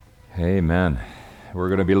Amen. We're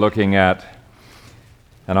going to be looking at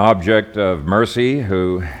an object of mercy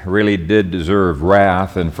who really did deserve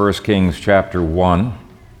wrath in 1 Kings chapter 1.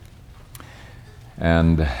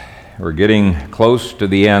 And we're getting close to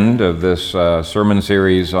the end of this sermon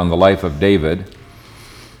series on the life of David.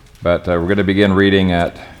 But we're going to begin reading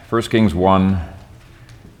at 1 Kings 1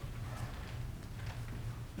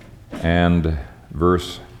 and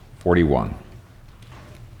verse 41.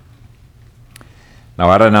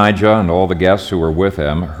 Now Adonijah and all the guests who were with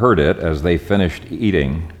him heard it as they finished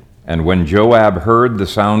eating. And when Joab heard the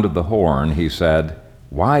sound of the horn, he said,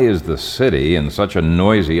 "Why is the city in such a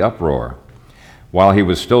noisy uproar?" While he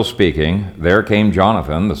was still speaking, there came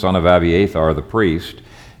Jonathan, the son of Abiathar the priest,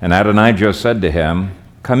 and Adonijah said to him,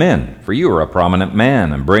 "Come in, for you are a prominent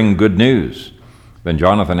man, and bring good news." Then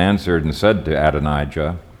Jonathan answered and said to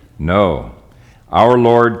Adonijah, "No, our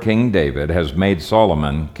Lord King David has made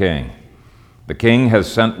Solomon king. The king has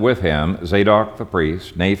sent with him Zadok the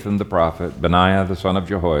priest, Nathan the prophet, Benaiah the son of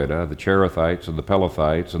Jehoiada, the Cherethites and the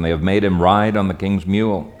Pelethites, and they have made him ride on the king's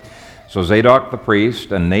mule. So Zadok the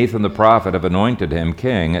priest and Nathan the prophet have anointed him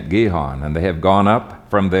king at Gihon, and they have gone up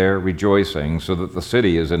from there rejoicing, so that the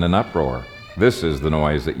city is in an uproar. This is the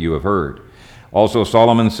noise that you have heard. Also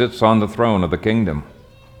Solomon sits on the throne of the kingdom.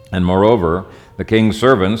 And moreover, the king's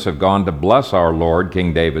servants have gone to bless our Lord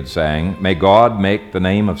King David, saying, 'May God make the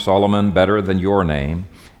name of Solomon better than your name,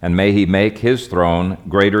 and may he make his throne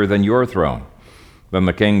greater than your throne.' Then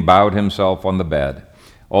the king bowed himself on the bed.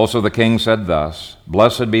 Also the king said thus,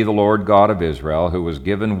 'Blessed be the Lord God of Israel, who has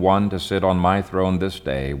given one to sit on my throne this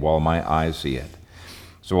day, while my eyes see it.'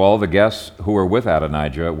 So all the guests who were with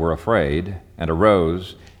Adonijah were afraid, and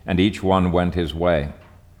arose, and each one went his way.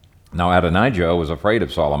 Now Adonijah was afraid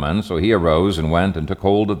of Solomon, so he arose and went and took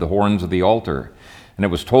hold of the horns of the altar. And it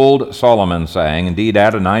was told Solomon, saying, 'Indeed,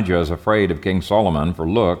 Adonijah is afraid of King Solomon, for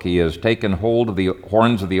look, he has taken hold of the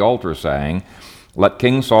horns of the altar, saying, Let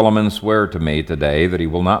King Solomon swear to me today that he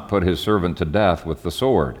will not put his servant to death with the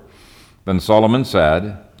sword.' Then Solomon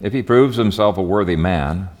said, 'If he proves himself a worthy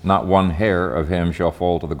man, not one hair of him shall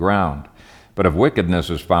fall to the ground. But if wickedness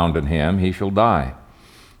is found in him, he shall die.'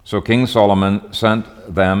 So King Solomon sent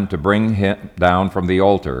them to bring him down from the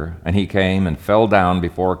altar, and he came and fell down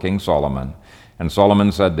before King Solomon. And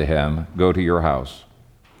Solomon said to him, 'Go to your house.'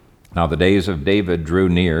 Now the days of David drew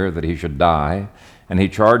near that he should die, and he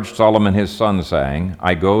charged Solomon his son, saying,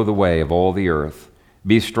 'I go the way of all the earth.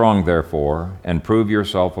 Be strong, therefore, and prove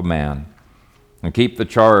yourself a man. And keep the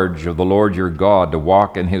charge of the Lord your God, to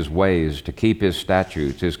walk in his ways, to keep his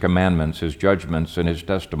statutes, his commandments, his judgments, and his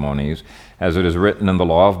testimonies, as it is written in the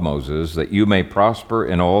law of Moses, that you may prosper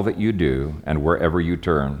in all that you do, and wherever you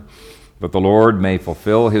turn. That the Lord may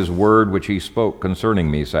fulfill his word which he spoke concerning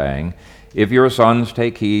me, saying, If your sons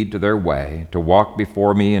take heed to their way, to walk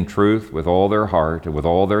before me in truth with all their heart and with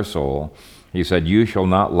all their soul, he said, you shall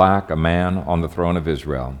not lack a man on the throne of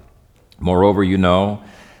Israel. Moreover, you know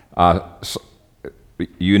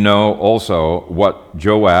also what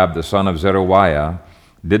Joab the son of Zeruiah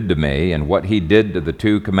did to me, and what he did to the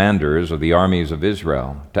two commanders of the armies of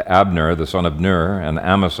Israel, to Abner the son of Ner, and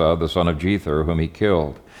Amasa the son of Jether, whom he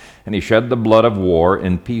killed. And he shed the blood of war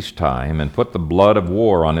in peacetime, and put the blood of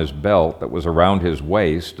war on his belt that was around his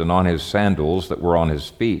waist, and on his sandals that were on his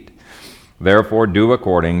feet. Therefore do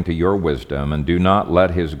according to your wisdom, and do not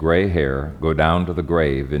let his gray hair go down to the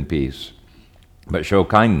grave in peace. But show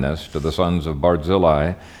kindness to the sons of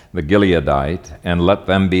Barzillai the Gileadite, and let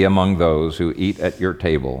them be among those who eat at your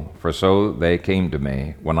table, for so they came to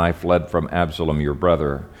me when I fled from Absalom your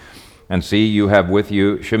brother. And see, you have with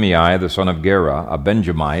you Shimei the son of Gera, a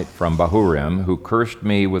Benjamite from Bahurim, who cursed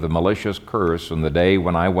me with a malicious curse on the day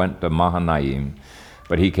when I went to Mahanaim.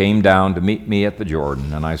 But he came down to meet me at the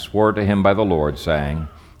Jordan, and I swore to him by the Lord, saying,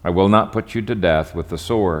 I will not put you to death with the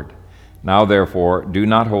sword. Now therefore do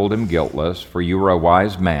not hold him guiltless, for you are a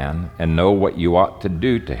wise man, and know what you ought to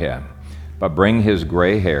do to him, but bring his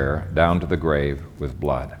gray hair down to the grave with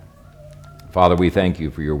blood." Father, we thank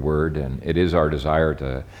you for your word, and it is our desire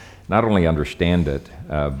to not only understand it,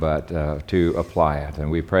 but to apply it.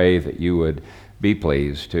 And we pray that you would be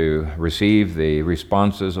pleased to receive the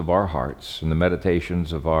responses of our hearts and the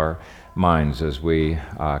meditations of our minds as we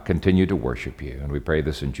continue to worship you. And we pray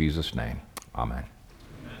this in Jesus' name. Amen.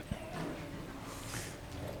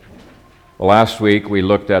 Well, last week we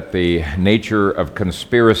looked at the nature of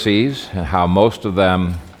conspiracies and how most of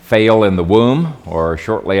them fail in the womb or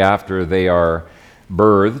shortly after they are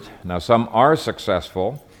birthed. Now, some are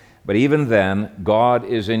successful, but even then, God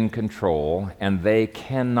is in control, and they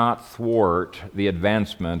cannot thwart the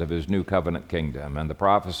advancement of his new covenant kingdom. And the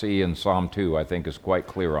prophecy in Psalm 2, I think, is quite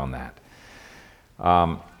clear on that.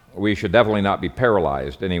 we should definitely not be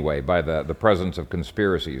paralyzed anyway by the presence of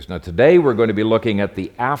conspiracies. Now today we're going to be looking at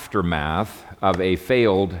the aftermath of a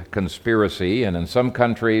failed conspiracy, and in some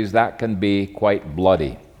countries that can be quite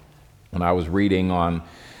bloody. And I was reading on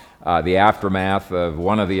the aftermath of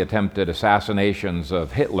one of the attempted assassinations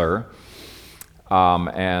of Hitler,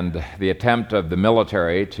 and the attempt of the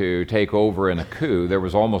military to take over in a coup. There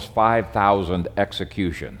was almost 5,000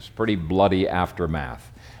 executions, pretty bloody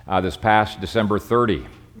aftermath. This past December 30,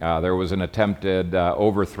 there was an attempted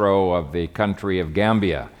overthrow of the country of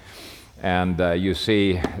Gambia, and you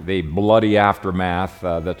see the bloody aftermath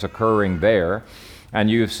that's occurring there. And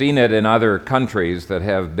you've seen it in other countries that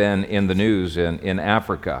have been in the news in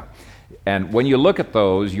Africa. And when you look at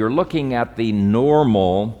those, you're looking at the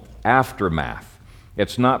normal aftermath.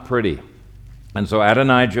 It's not pretty. And so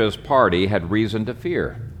Adonijah's party had reason to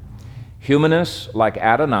fear. Humanists like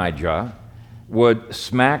Adonijah would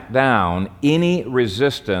smack down any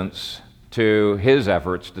resistance to his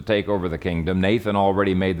efforts to take over the kingdom. Nathan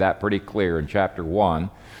already made that pretty clear in chapter 1,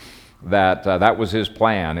 that that was his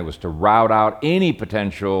plan. It was to rout out any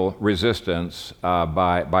potential resistance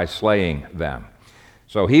by slaying them.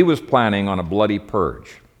 So he was planning on a bloody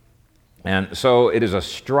purge. And so it is a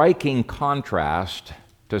striking contrast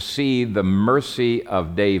to see the mercy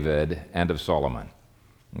of David and of Solomon.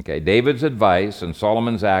 Okay, David's advice and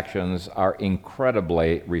Solomon's actions are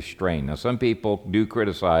incredibly restrained. Now, some people do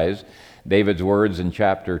criticize David's words in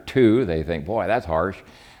chapter 2. They think, boy, that's harsh.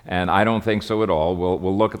 And I don't think so at all.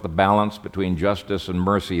 We'll look at the balance between justice and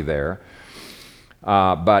mercy there.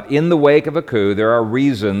 But in the wake of a coup, there are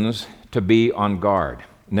reasons to be on guard.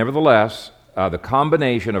 Nevertheless, the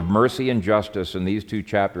combination of mercy and justice in these two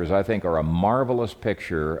chapters, I think, are a marvelous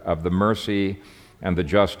picture of the mercy and the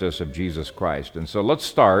justice of Jesus Christ. And so let's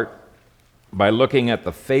start by looking at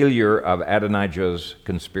the failure of Adonijah's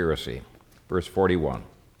conspiracy. Verse 41.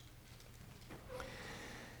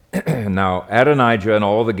 Now Adonijah and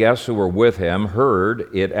all the guests who were with him heard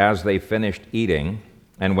it as they finished eating.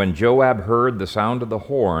 And when Joab heard the sound of the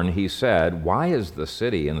horn, he said, "Why is the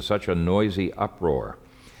city in such a noisy uproar?"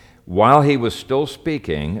 While he was still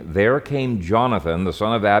speaking, there came Jonathan, the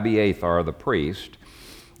son of Abiathar the priest,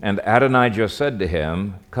 and Adonijah said to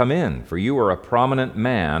him, "Come in, for you are a prominent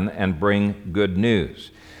man, and bring good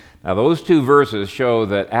news." Now those two verses show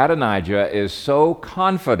that Adonijah is so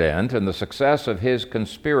confident in the success of his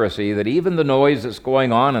conspiracy that even the noise that's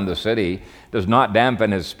going on in the city does not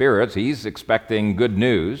dampen his spirits. He's expecting good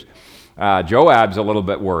news. Joab's a little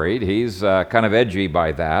bit worried. He's kind of edgy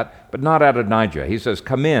by that, but not Adonijah. He says,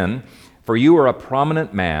 "Come in, for you are a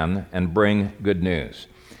prominent man, and bring good news."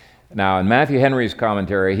 Now, in Matthew Henry's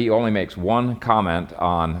commentary, he only makes one comment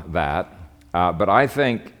on that, but I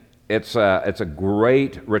think it's a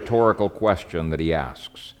great rhetorical question that he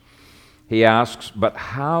asks. He asks, "But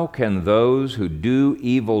how can those who do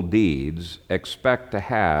evil deeds expect to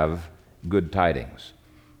have good tidings?"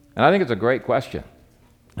 And I think it's a great question.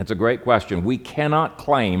 It's a great question. We cannot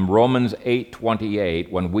claim Romans 8:28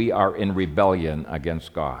 when we are in rebellion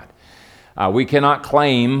against God. We cannot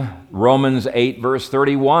claim Romans 8 verse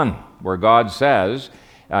 31 where God says,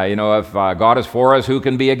 if God is for us, who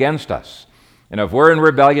can be against us? And if we're in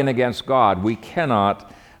rebellion against God, we cannot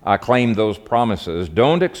claim those promises.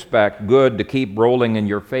 Don't expect good to keep rolling in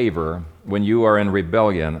your favor when you are in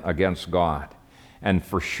rebellion against God. And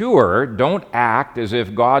for sure, don't act as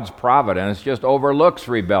if God's providence just overlooks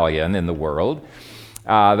rebellion in the world.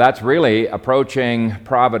 That's really approaching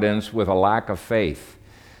providence with a lack of faith.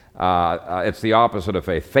 It's the opposite of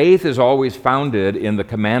faith. Faith is always founded in the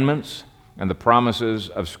commandments and the promises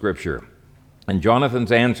of Scripture. And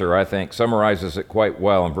Jonathan's answer, I think, summarizes it quite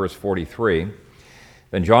well in verse 43.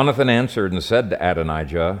 Then Jonathan answered and said to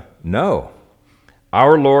Adonijah, "No,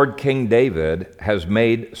 our Lord King David has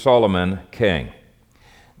made Solomon king."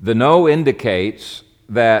 The no indicates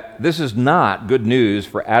that this is not good news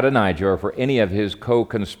for Adonijah or for any of his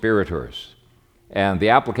co-conspirators. And the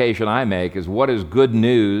application I make is what is good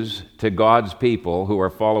news to God's people who are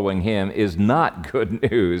following him is not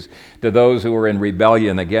good news to those who are in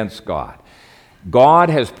rebellion against God. God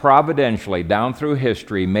has providentially, down through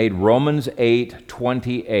history, made Romans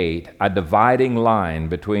 8:28 a dividing line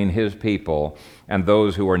between his people and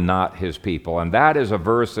those who are not his people. And that is a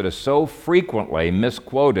verse that is so frequently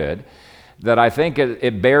misquoted that I think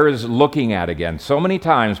it bears looking at again. So many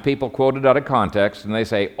times people quote it out of context and they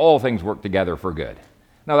say, all things work together for good.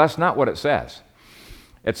 No, that's not what it says.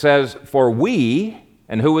 It says, for we,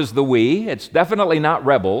 and who is the we? It's definitely not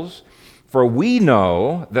rebels. For we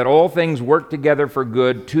know that all things work together for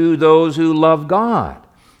good to those who love God,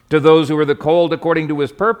 To those who are the called according to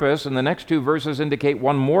his purpose, and the next two verses indicate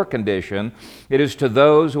one more condition. It is to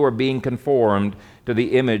those who are being conformed to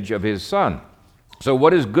the image of his Son. So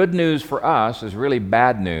what is good news for us is really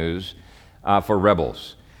bad news for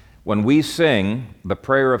rebels. When we sing the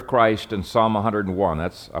prayer of Christ in Psalm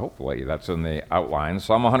 101, hopefully that's in the outline,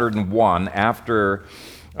 Psalm 101, after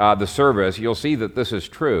the service, you'll see that this is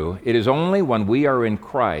true. It is only when we are in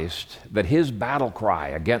Christ that his battle cry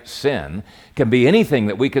against sin can be anything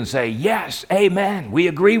that we can say, yes, amen, we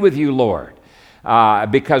agree with you, Lord,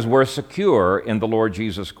 because we're secure in the Lord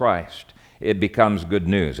Jesus Christ. It becomes good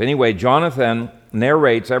news. Anyway, Jonathan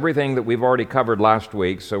narrates everything that we've already covered last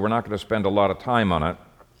week, so we're not going to spend a lot of time on it.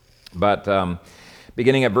 But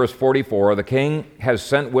beginning at verse 44, the king has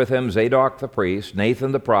sent with him Zadok the priest,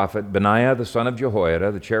 Nathan the prophet, Benaiah the son of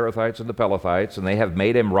Jehoiada, the Cherethites and the Pelethites, and they have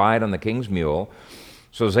made him ride on the king's mule.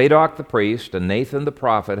 So Zadok the priest and Nathan the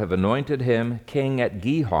prophet have anointed him king at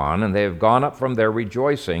Gihon, and they have gone up from there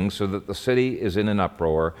rejoicing, so that the city is in an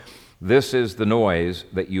uproar. This is the noise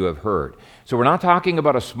that you have heard. So we're not talking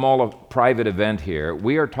about a small private event here.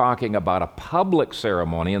 We are talking about a public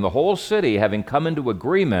ceremony, and the whole city having come into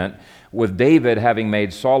agreement with David having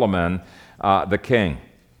made Solomon the king.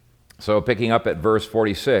 So picking up at verse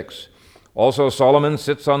 46, also Solomon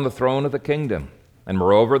sits on the throne of the kingdom. And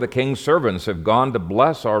moreover, the king's servants have gone to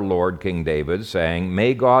bless our Lord King David, saying,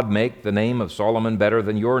 May God make the name of Solomon better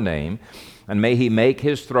than your name, and may he make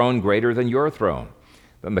his throne greater than your throne.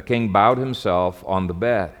 Then the king bowed himself on the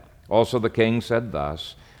bed. Also the king said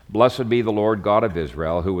thus, Blessed be the Lord God of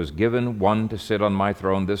Israel, who has given one to sit on my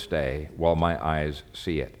throne this day, while my eyes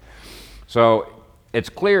see it. So it's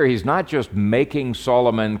clear he's not just making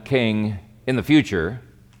Solomon king in the future.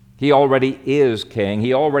 He already is king.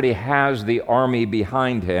 He already has the army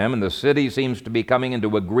behind him, and the city seems to be coming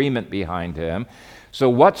into agreement behind him. So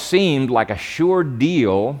what seemed like a sure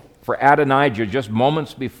deal for Adonijah just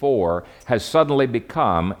moments before has suddenly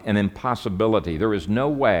become an impossibility. There is no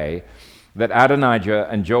way that Adonijah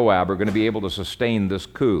and Joab are going to be able to sustain this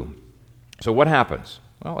coup. So what happens?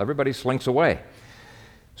 Well, everybody slinks away.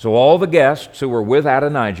 So all the guests who were with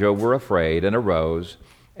Adonijah were afraid and arose,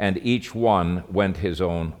 and each one went his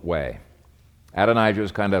own way. Adonijah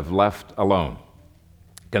is kind of left alone.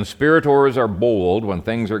 Conspirators are bold when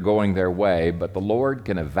things are going their way, but the Lord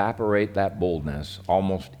can evaporate that boldness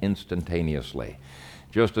almost instantaneously.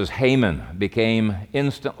 Just as Haman became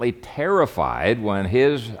instantly terrified when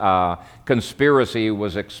his conspiracy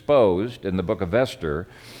was exposed in the book of Esther,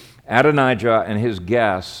 Adonijah and his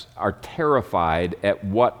guests are terrified at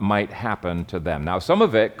what might happen to them. Now, some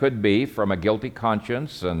of it could be from a guilty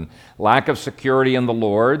conscience and lack of security in the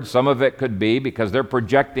Lord. Some of it could be because they're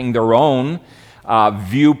projecting their own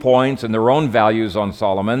viewpoints and their own values on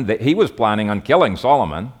Solomon. That he was planning on killing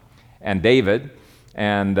Solomon and David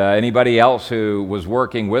and anybody else who was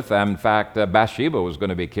working with them. In fact, Bathsheba was going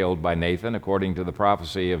to be killed by Nathan, according to the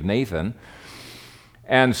prophecy of Nathan.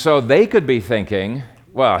 And so they could be thinking,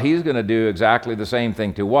 well, he's going to do exactly the same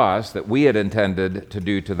thing to us that we had intended to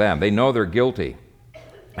do to them. They know they're guilty.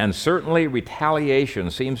 And certainly retaliation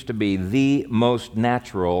seems to be the most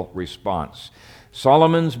natural response.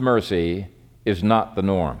 Solomon's mercy is not the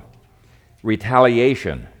norm.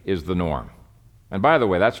 Retaliation is the norm. And by the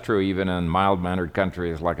way, that's true even in mild-mannered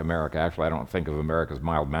countries like America. Actually, I don't think of America as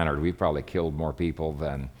mild-mannered. We've probably killed more people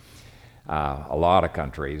than a lot of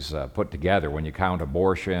countries put together when you count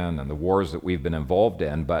abortion and the wars that we've been involved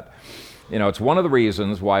in. But, you know, it's one of the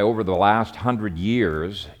reasons why over the last 100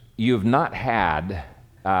 years you've not had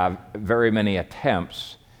very many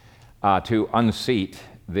attempts to unseat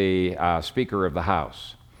the Speaker of the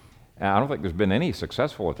House. I don't think there's been any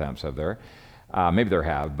successful attempts, have there? Maybe there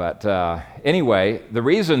have, but anyway, the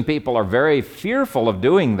reason people are very fearful of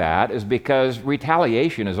doing that is because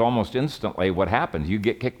retaliation is almost instantly what happens. You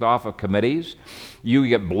get kicked off of committees, you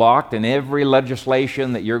get blocked in every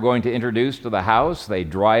legislation that you're going to introduce to the House. They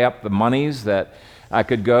dry up the monies that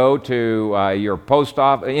could go to your post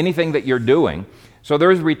office, anything that you're doing. So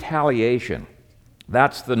there's retaliation.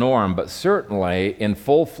 That's the norm, but certainly in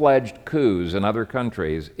full-fledged coups in other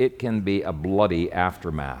countries, it can be a bloody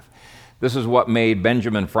aftermath. This is what made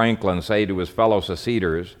Benjamin Franklin say to his fellow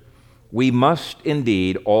seceders, "We must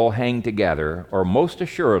indeed all hang together, or most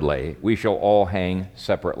assuredly we shall all hang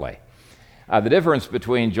separately." The difference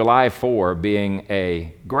between July 4 being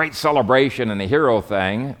a great celebration and a hero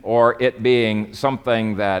thing, or it being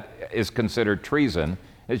something that is considered treason,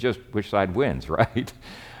 is just which side wins, right?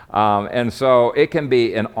 And so it can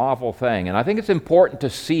be an awful thing. And I think it's important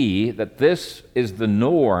to see that this is the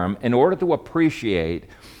norm in order to appreciate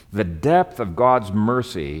the depth of God's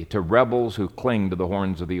mercy to rebels who cling to the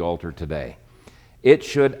horns of the altar today. it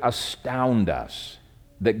should astound us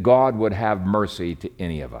that God would have mercy to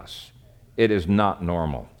any of us. It is not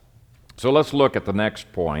normal. So let's look at the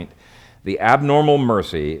next point, the abnormal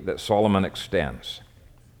mercy that Solomon extends.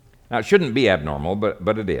 Now, it shouldn't be abnormal,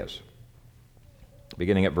 but it is.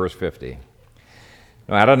 Beginning at verse 50.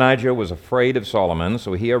 Now, Adonijah was afraid of Solomon,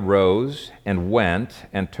 so he arose and went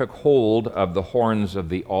and took hold of the horns of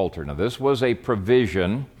the altar. Now, this was a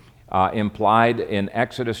provision implied in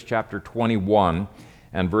Exodus chapter 21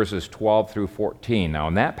 and verses 12 through 14. Now,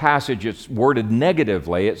 in that passage, it's worded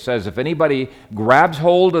negatively. It says, if anybody grabs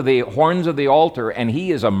hold of the horns of the altar and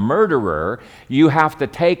he is a murderer, you have to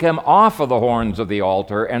take him off of the horns of the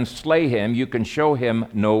altar and slay him. You can show him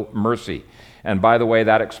no mercy. And by the way,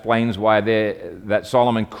 that explains why that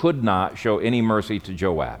Solomon could not show any mercy to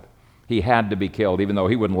Joab. He had to be killed, even though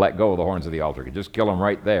he wouldn't let go of the horns of the altar. He could just kill him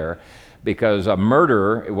right there, because a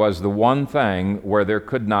murder was the one thing where there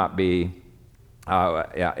could not be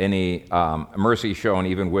any mercy shown,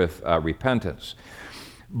 even with repentance.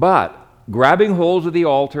 But grabbing hold of the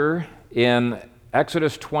altar in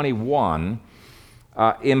Exodus 21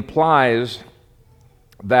 implies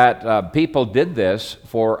that people did this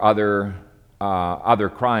for other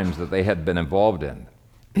crimes that they had been involved in.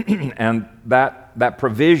 And that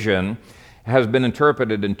provision has been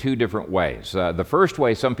interpreted in two different ways. The first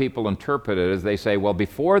way some people interpret it is they say, well,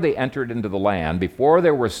 before they entered into the land, before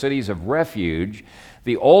there were cities of refuge,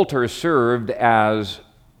 the altar served as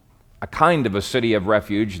a kind of a city of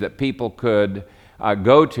refuge that people could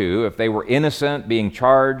go to if they were innocent, being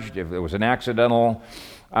charged, if there was an accidental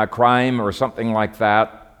crime or something like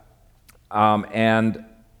that. And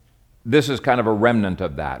this is kind of a remnant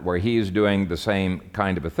of that, where he's doing the same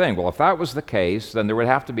kind of a thing. Well, if that was the case, then there would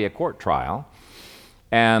have to be a court trial,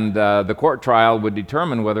 and the court trial would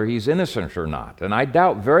determine whether he's innocent or not. And I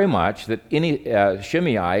doubt very much that any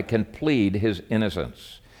Shimei can plead his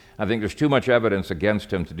innocence. I think there's too much evidence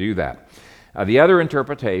against him to do that. The other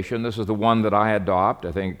interpretation, this is the one that I adopt,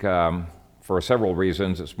 I think for several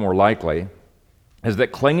reasons it's more likely, is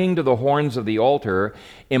that clinging to the horns of the altar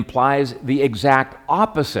implies the exact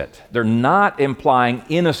opposite. They're not implying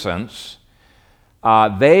innocence.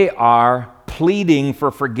 They are pleading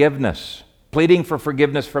for forgiveness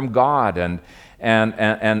from God and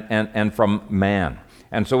from man.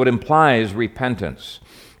 And so it implies repentance.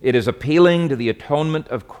 It is appealing to the atonement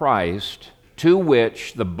of Christ, to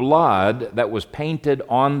which the blood that was painted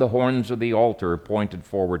on the horns of the altar pointed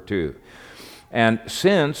forward to. And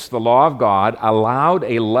since the law of God allowed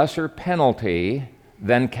a lesser penalty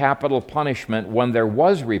than capital punishment when there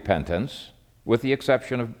was repentance, with the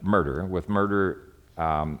exception of murder,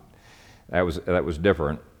 that was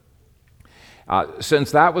different.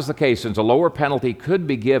 Since that was the case, since a lower penalty could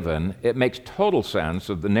be given, it makes total sense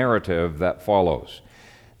of the narrative that follows.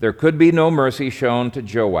 There could be no mercy shown to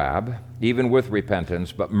Joab, even with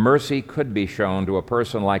repentance, but mercy could be shown to a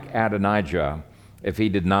person like Adonijah if he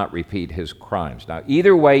did not repeat his crimes. Now,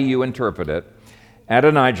 either way you interpret it,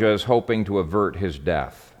 Adonijah is hoping to avert his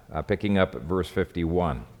death, picking up at verse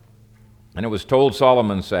 51. And it was told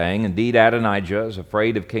Solomon, saying, indeed, Adonijah is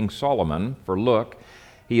afraid of King Solomon, for look,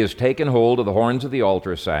 he has taken hold of the horns of the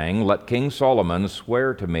altar, saying, let King Solomon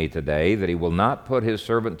swear to me today that he will not put his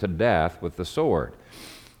servant to death with the sword.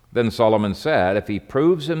 Then Solomon said, if he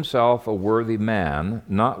proves himself a worthy man,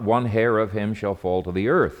 not one hair of him shall fall to the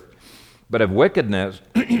earth. But if wickedness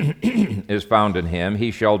is found in him,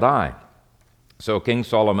 he shall die. So King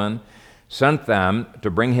Solomon sent them to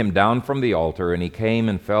bring him down from the altar, and he came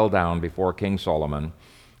and fell down before King Solomon.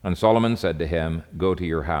 And Solomon said to him, go to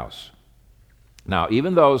your house. Now,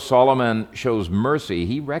 even though Solomon shows mercy,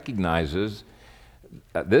 he recognizes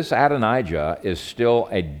that this Adonijah is still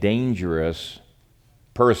a dangerous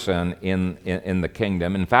person in the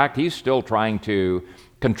kingdom. In fact, he's still trying to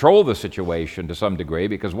control the situation to some degree,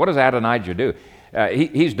 because what does Adonijah do?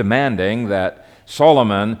 He's demanding that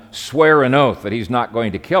Solomon swear an oath that he's not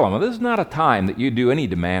going to kill him. Well, this is not a time that you do any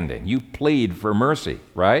demanding. You plead for mercy,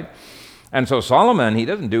 right? And so Solomon, he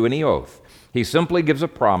doesn't do any oath. He simply gives a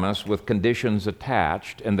promise with conditions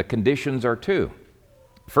attached, and the conditions are two.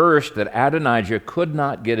 First, that Adonijah could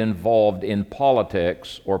not get involved in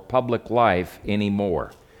politics or public life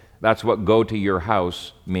anymore. That's what go to your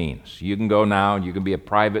house means. You can go now and you can be a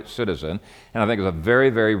private citizen, and I think it's a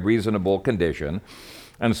very, very reasonable condition.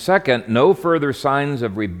 And second, no further signs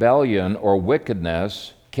of rebellion or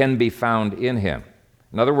wickedness can be found in him.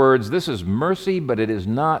 In other words, this is mercy, but it is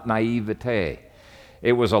not naivete.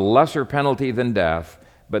 It was a lesser penalty than death,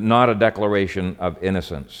 but not a declaration of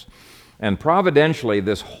innocence. And providentially,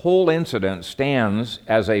 this whole incident stands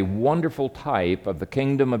as a wonderful type of the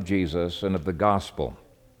kingdom of Jesus and of the gospel.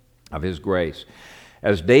 of his grace.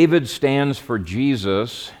 As David stands for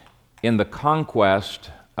Jesus in the conquest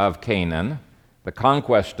of Canaan, the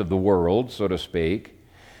conquest of the world, so to speak,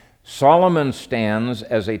 Solomon stands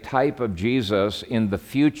as a type of Jesus in the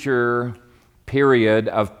future period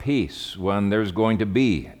of peace when there's going to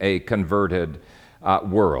be a converted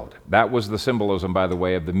world. That was the symbolism, by the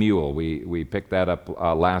way, of the mule. We picked that up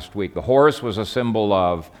last week. The horse was a symbol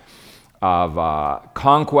of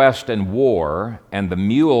conquest and war, and the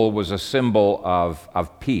mule was a symbol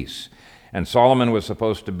of peace. And Solomon was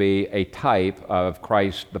supposed to be a type of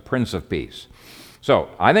Christ, the Prince of Peace. So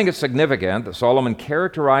I think it's significant that Solomon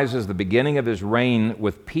characterizes the beginning of his reign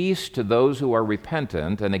with peace to those who are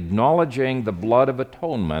repentant and acknowledging the blood of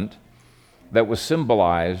atonement that was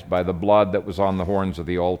symbolized by the blood that was on the horns of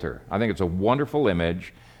the altar. I think it's a wonderful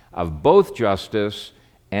image of both justice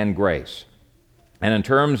and grace. And in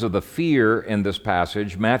terms of the fear in this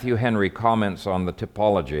passage, Matthew Henry comments on the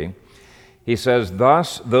typology. He says,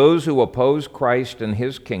 "Thus those who oppose Christ and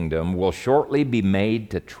his kingdom will shortly be made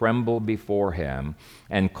to tremble before him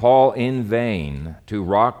and call in vain to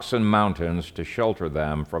rocks and mountains to shelter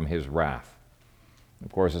them from his wrath."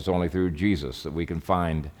 Of course, it's only through Jesus that we can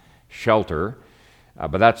find shelter,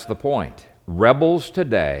 but that's the point. Rebels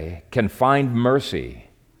today can find mercy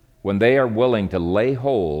when they are willing to lay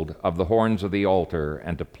hold of the horns of the altar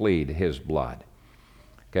and to plead his blood.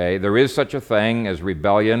 Okay, there is such a thing as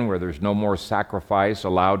rebellion where there's no more sacrifice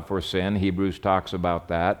allowed for sin. Hebrews talks about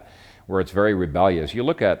that, where it's very rebellious. You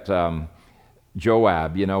look at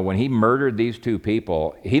Joab, when he murdered these two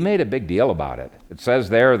people, he made a big deal about it. It says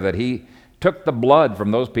there that he took the blood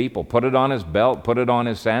from those people, put it on his belt, put it on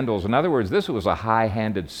his sandals. In other words, this was a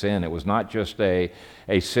high-handed sin. It was not just a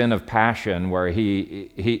sin of passion where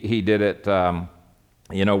he did it,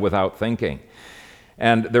 without thinking.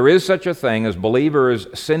 And there is such a thing as believers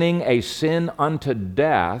sinning a sin unto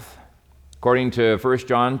death, according to 1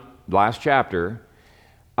 John, last chapter,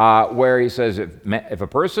 where he says if a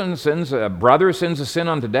brother sins a sin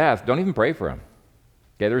unto death, don't even pray for him.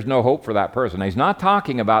 Okay, there's no hope for that person. Now, he's not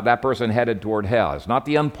talking about that person headed toward hell. It's not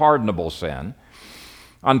the unpardonable sin.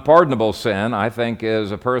 Unpardonable sin, I think,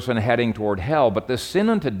 is a person heading toward hell, but this sin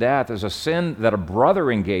unto death is a sin that a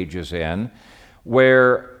brother engages in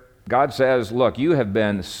where God says, look, you have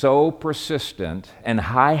been so persistent and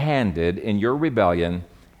high-handed in your rebellion,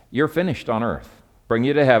 you're finished on earth. Bring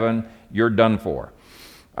you to heaven, you're done for.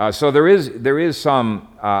 So there is some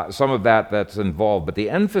of that's involved, but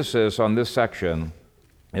the emphasis on this section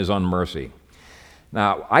is on mercy.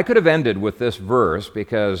 Now, I could have ended with this verse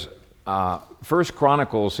because 1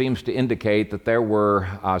 Chronicles seems to indicate that there were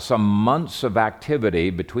some months of activity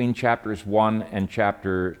between chapters 1 and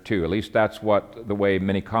chapter 2. At least that's the way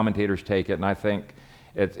many commentators take it, and I think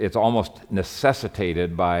it's almost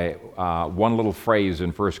necessitated by one little phrase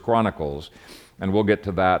in 1 Chronicles, and we'll get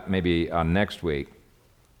to that maybe next week.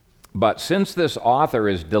 But since this author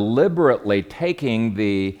is deliberately taking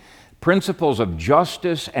the principles of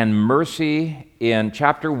justice and mercy in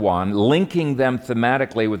chapter 1, linking them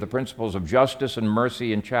thematically with the principles of justice and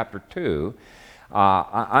mercy in chapter 2,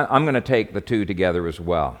 I'm going to take the two together as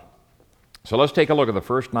well. So let's take a look at the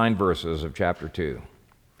first 9 verses of chapter 2.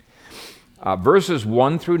 Verses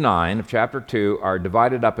 1 through 9 of chapter 2 are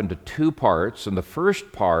divided up into 2 parts, and the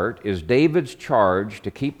first part is David's charge to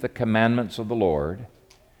keep the commandments of the Lord.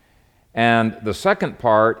 And the second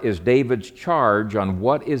part is David's charge on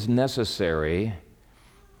what is necessary,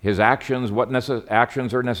 his actions,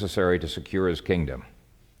 actions are necessary to secure his kingdom.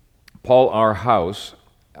 Paul R. House,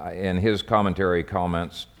 in his commentary,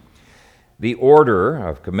 comments, "The order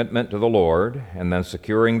of commitment to the Lord and then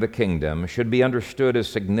securing the kingdom should be understood as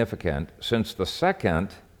significant, since the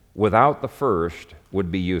second, without the first,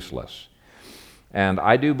 would be useless." And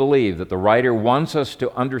I do believe that the writer wants us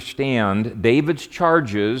to understand David's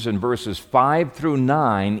charges in verses 5 through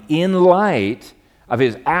 9 in light of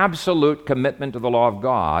his absolute commitment to the law of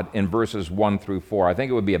God in verses 1 through 4. I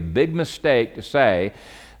think it would be a big mistake to say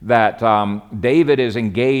that David is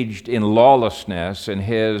engaged in lawlessness in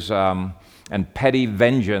his and petty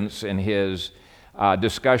vengeance in his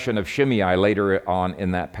discussion of Shimei later on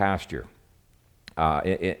in that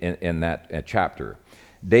in that chapter.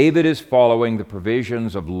 David is following the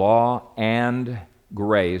provisions of law and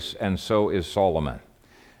grace, and so is Solomon.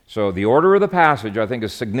 So the order of the passage, I think,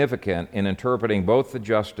 is significant in interpreting both the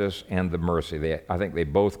justice and the mercy. I think they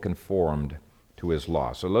both conformed to his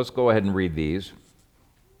law. So let's go ahead and read these.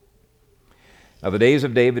 Now the days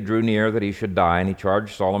of David drew near that he should die, and he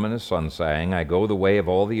charged Solomon his son, saying, I go the way of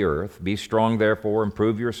all the earth. Be strong, therefore, and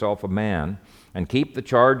prove yourself a man, and keep the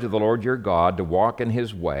charge of the Lord your God, to walk in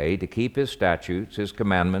his way, to keep his statutes, his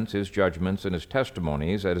commandments, his judgments, and his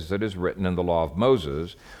testimonies, as it is written in the law of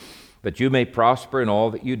Moses, that you may prosper in all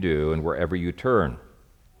that you do and wherever you turn,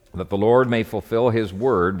 that the Lord may fulfill his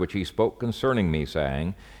word which he spoke concerning me,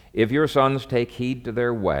 saying, if your sons take heed to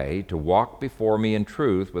their way, to walk before me in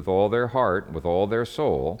truth with all their heart, with all their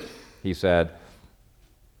soul, he said,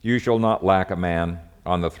 you shall not lack a man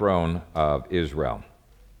on the throne of Israel.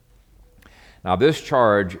 Now this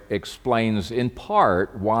charge explains in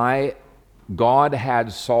part why God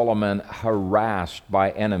had Solomon harassed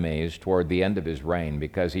by enemies toward the end of his reign,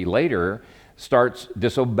 because he later starts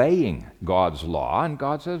disobeying God's law, and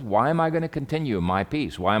God says, why am I going to continue my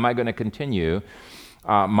peace? Why am I going to continue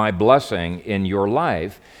my blessing in your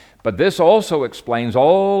life? But this also explains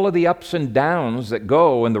all of the ups and downs that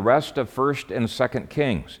go in the rest of 1st and 2nd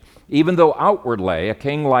Kings. Even though outwardly a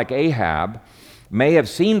king like Ahab may have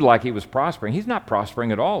seemed like he was prospering, he's not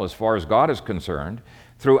prospering at all as far as God is concerned.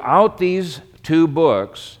 Throughout these two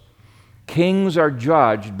books, kings are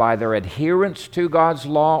judged by their adherence to God's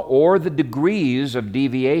law or the degrees of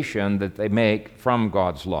deviation that they make from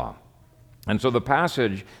God's law. And so the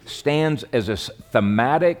passage stands as a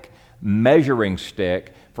thematic measuring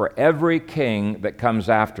stick for every king that comes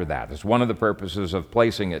after that. That's one of the purposes of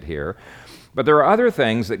placing it here. But there are other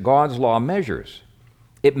things that God's law measures.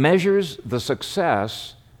 It measures the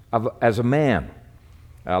success as a man.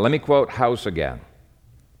 Let me quote House again.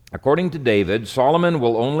 According to David, Solomon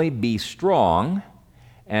will only be strong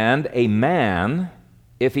and a man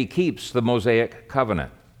if he keeps the Mosaic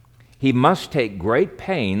covenant. He must take great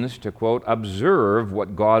pains to, quote, observe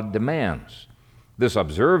what God demands. This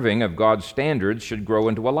observing of God's standards should grow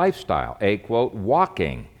into a lifestyle, a, quote,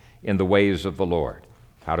 walking in the ways of the Lord.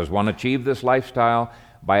 How does one achieve this lifestyle?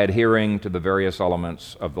 By adhering to the various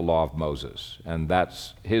elements of the law of Moses. And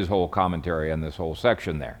that's his whole commentary on this whole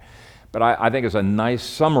section there. But I think it's a nice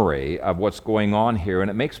summary of what's going on here, and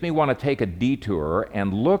it makes me want to take a detour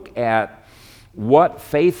and look at what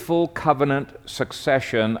faithful covenant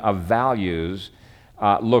succession of values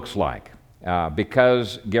looks like.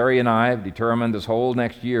 Because Gary and I have determined this whole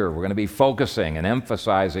next year we're going to be focusing and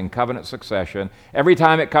emphasizing covenant succession. Every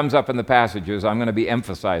time it comes up in the passages, I'm going to be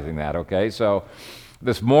emphasizing that, okay? So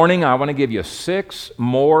this morning I want to give you 6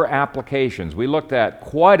 more applications. We looked at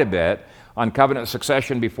quite a bit on covenant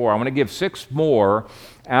succession before. I want to give 6 more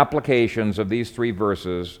applications of these 3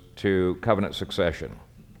 verses to covenant succession.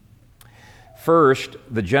 First,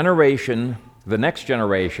 the next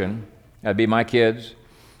generation, that'd be my kids,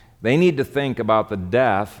 they need to think about the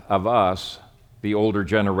death of us, the older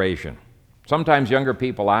generation. Sometimes younger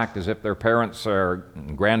people act as if their parents or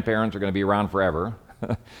grandparents are going to be around forever,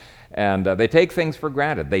 and they take things for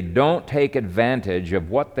granted. They don't take advantage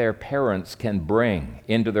of what their parents can bring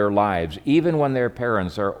into their lives, even when their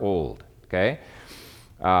parents are old, okay?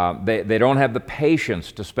 They don't have the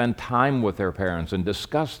patience to spend time with their parents and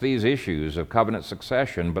discuss these issues of covenant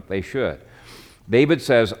succession, but they should. David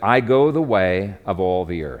says, I go the way of all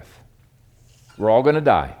the earth. We're all going to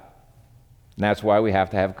die. And that's why we have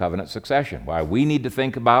to have covenant succession, why we need to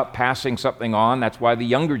think about passing something on. That's why the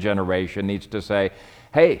younger generation needs to say,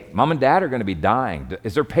 hey, mom and dad are going to be dying.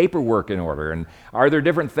 Is there paperwork in order? And are there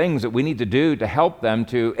different things that we need to do to help them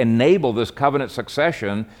to enable this covenant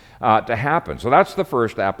succession to happen? So that's the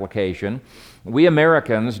first application. We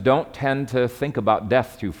Americans don't tend to think about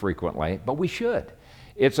death too frequently, but we should.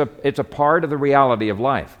 It's a part of the reality of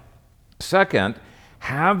life. Second,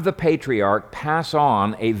 have the patriarch pass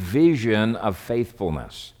on a vision of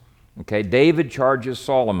faithfulness. Okay, David charges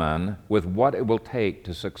Solomon with what it will take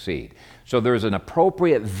to succeed. So there's an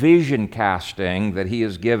appropriate vision casting that he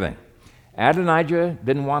is giving. Adonijah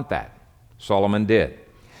didn't want that. Solomon did.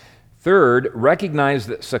 Third, recognize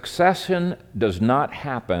that succession does not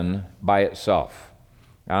happen by itself.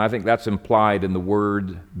 And I think that's implied in the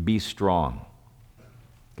word be strong.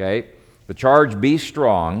 Okay? The charge be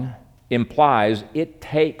strong implies it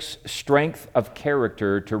takes strength of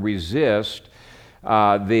character to resist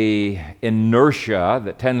the inertia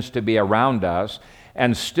that tends to be around us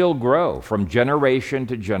and still grow from generation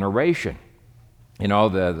to generation. You know,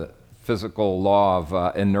 the physical law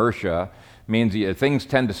of inertia means things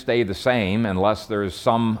tend to stay the same unless there's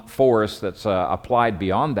some force that's applied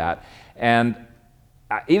beyond that. And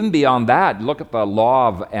even beyond that, look at the law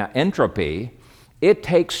of entropy. It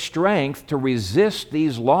takes strength to resist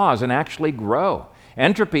these laws and actually grow.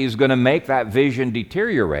 Entropy is going to make that vision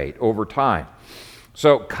deteriorate over time.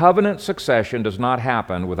 So covenant succession does not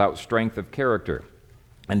happen without strength of character.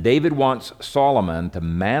 And David wants Solomon to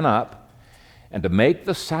man up and to make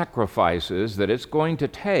the sacrifices that it's going to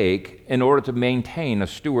take in order to maintain a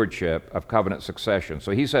stewardship of covenant succession.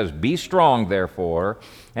 So he says, "Be strong, therefore,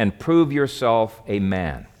 and prove yourself a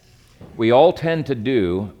man." We all tend to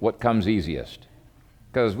do what comes easiest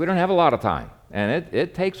because we don't have a lot of time. And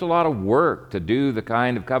it takes a lot of work to do the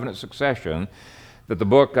kind of covenant succession that the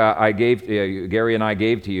book Gary and I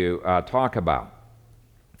gave to you talk about.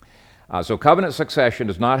 So covenant succession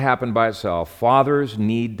does not happen by itself. Fathers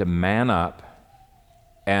need to man up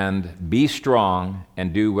and be strong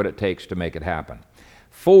and do what it takes to make it happen.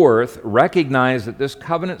 Fourth, recognize that this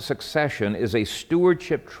covenant succession is a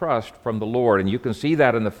stewardship trust from the Lord, and you can see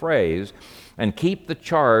that in the phrase, "and keep the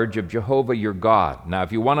charge of Jehovah your God." Now,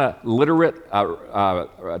 if you want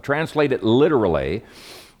to translate it literally,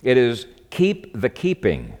 it is "keep the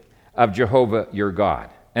keeping of Jehovah your God,"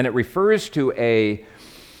 and it refers to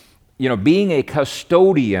being a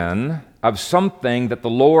custodian of something that the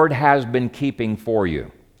Lord has been keeping for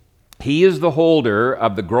you. He is the holder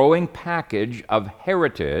of the growing package of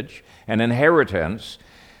heritage and inheritance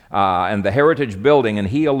and the heritage building, and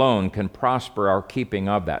He alone can prosper our keeping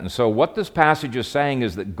of that. And so what this passage is saying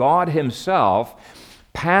is that God Himself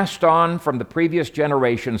passed on from the previous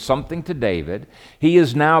generation something to David. He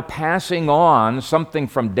is now passing on something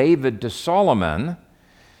from David to Solomon,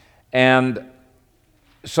 and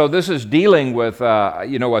so this is dealing with,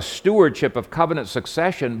 a stewardship of covenant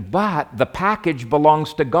succession, but the package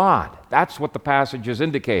belongs to God. That's what the passage is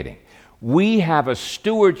indicating. We have a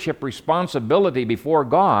stewardship responsibility before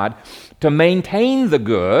God to maintain the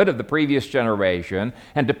good of the previous generation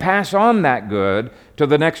and to pass on that good to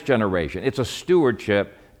the next generation. It's a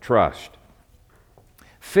stewardship trust.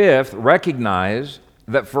 Fifth, recognize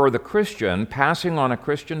that for the Christian, passing on a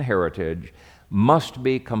Christian heritage must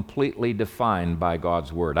be completely defined by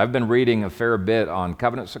God's Word. I've been reading a fair bit on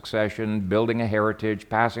covenant succession, building a heritage,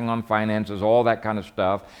 passing on finances, all that kind of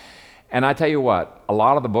stuff. And I tell you what, a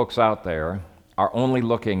lot of the books out there are only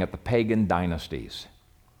looking at the pagan dynasties.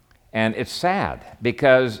 And it's sad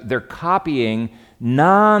because they're copying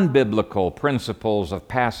non-biblical principles of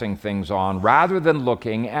passing things on rather than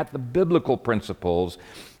looking at the biblical principles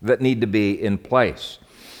that need to be in place.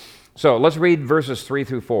 So let's read verses 3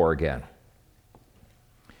 through 4 again.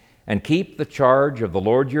 "And keep the charge of the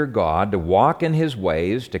Lord your God, to walk in His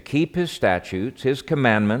ways, to keep His statutes, His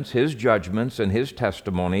commandments, His judgments, and His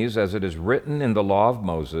testimonies, as it is written in the law of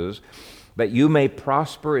Moses, that you may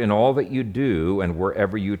prosper in all that you do and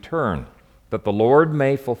wherever you turn, that the Lord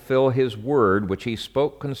may fulfill His word which He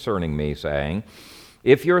spoke concerning me, saying,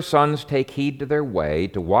 If your sons take heed to their way,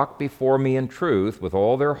 to walk before me in truth with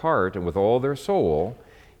all their heart and with all their soul,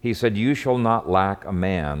 He said, you shall not lack a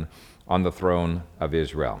man on the throne of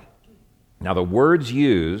Israel." Now, the words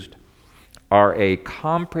used are a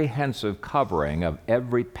comprehensive covering of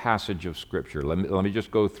every passage of Scripture. Let me just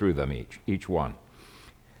go through them each one.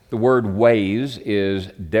 The word ways is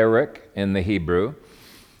derek in the Hebrew,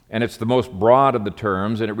 and it's the most broad of the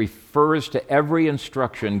terms, and it refers to every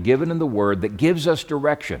instruction given in the Word that gives us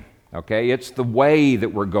direction. Okay? It's the way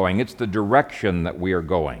that we're going. It's the direction that we are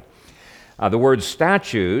going. The word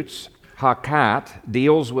statutes, hakat,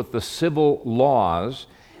 deals with the civil laws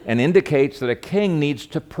and indicates that a king needs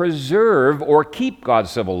to preserve or keep God's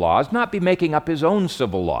civil laws, not be making up his own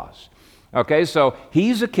civil laws. Okay, so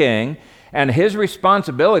he's a king, and his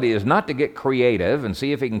responsibility is not to get creative and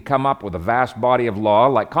see if he can come up with a vast body of law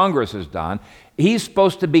like Congress has done. He's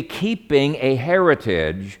supposed to be keeping a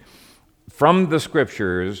heritage from the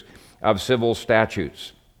Scriptures of civil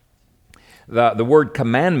statutes. The word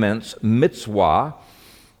commandments, mitzvah,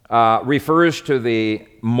 refers to the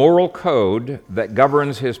moral code that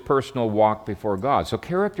governs his personal walk before God. So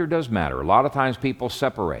character does matter. A lot of times people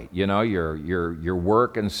separate, your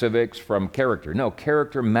work and civics from character. No,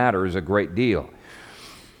 character matters a great deal.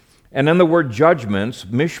 And then the word judgments,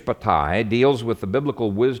 mishpatai, deals with the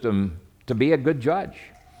biblical wisdom to be a good judge.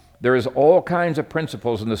 There is all kinds of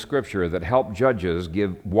principles in the Scripture that help judges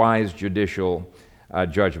give wise judicial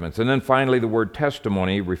judgments. And then finally, the word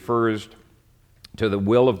testimony refers to the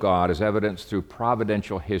will of God as evidenced through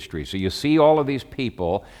providential history. So you see all of these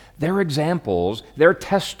people, they're examples, they're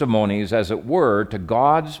testimonies, as it were, to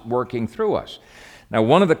God's working through us. Now,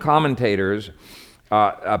 one of the commentators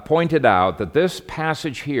pointed out that this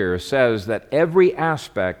passage here says that every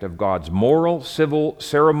aspect of God's moral, civil,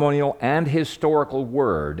 ceremonial, and historical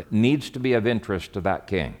word needs to be of interest to that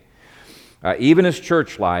king. Even his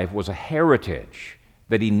church life was a heritage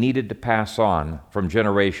that he needed to pass on from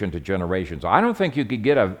generation to generation. So I don't think you could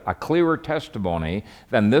get a clearer testimony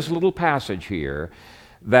than this little passage here,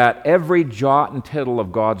 that every jot and tittle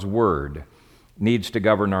of God's Word needs to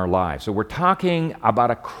govern our lives. So we're talking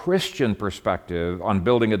about a Christian perspective on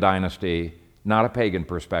building a dynasty, not a pagan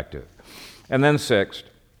perspective. And then sixth,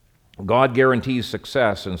 God guarantees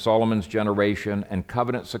success in Solomon's generation and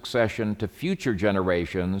covenant succession to future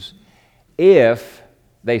generations if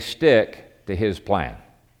they stick to his plan.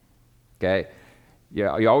 Okay?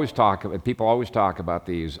 Yeah, people always talk about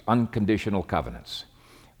these unconditional covenants.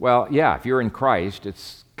 Well, yeah, if you're in Christ,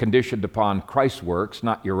 it's conditioned upon Christ's works,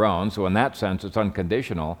 not your own. So in that sense, it's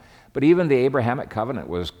unconditional. But even the Abrahamic covenant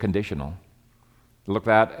was conditional. Look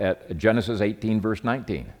at Genesis 18, verse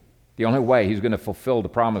 19. The only way he's going to fulfill the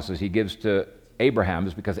promises he gives to Abraham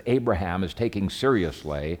is because Abraham is taking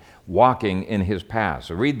seriously walking in his path.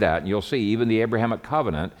 So read that, and you'll see even the Abrahamic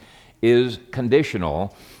covenant is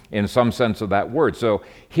conditional in some sense of that word. So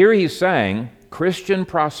here he's saying Christian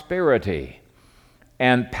prosperity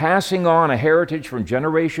and passing on a heritage from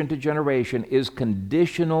generation to generation is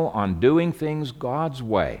conditional on doing things God's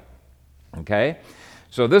way. Okay?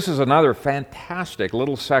 So this is another fantastic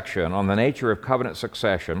little section on the nature of covenant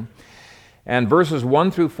succession. And verses 1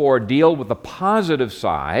 through 4 deal with the positive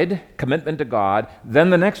side, commitment to God. Then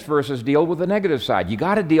the next verses deal with the negative side. You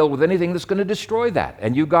got to deal with anything that's going to destroy that.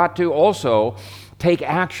 And you got to also take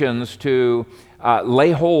actions to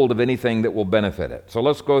lay hold of anything that will benefit it. So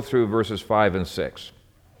let's go through verses 5 and 6.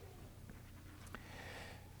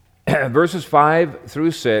 Verses 5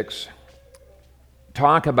 through 6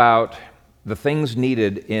 talk about the things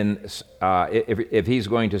needed if he's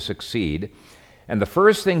going to succeed. And the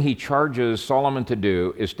first thing he charges Solomon to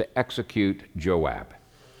do is to execute Joab.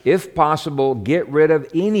 If possible, get rid of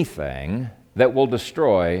anything that will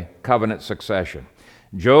destroy covenant succession.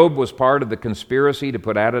 Job was part of the conspiracy to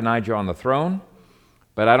put Adonijah on the throne,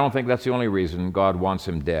 but I don't think that's the only reason God wants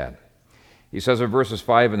him dead. He says in verses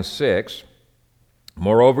 5 and 6,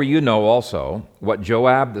 "Moreover, you know also what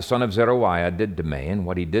Joab the son of Zeruiah did to me, and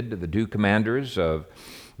what he did to the two commanders of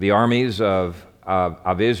the armies of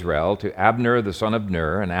Israel, to Abner the son of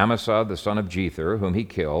Ner, and Amasa the son of Jether, whom he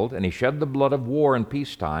killed. And he shed the blood of war in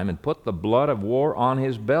peacetime, and put the blood of war on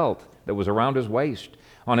his belt that was around his waist,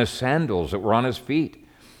 on his sandals that were on his feet.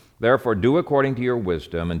 Therefore do according to your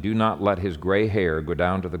wisdom, and do not let his gray hair go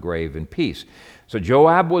down to the grave in peace." So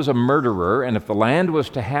Joab was a murderer, and if the land was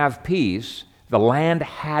to have peace, the land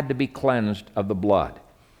had to be cleansed of the blood.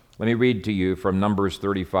 Let me read to you from Numbers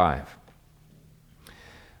 35.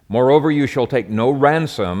 "Moreover, you shall take no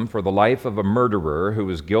ransom for the life of a murderer who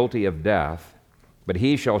is guilty of death, but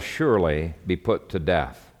he shall surely be put to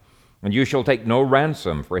death. And you shall take no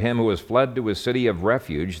ransom for him who has fled to his city of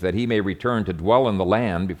refuge, that he may return to dwell in the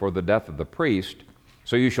land before the death of the priest.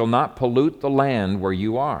 So you shall not pollute the land where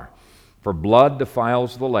you are. For blood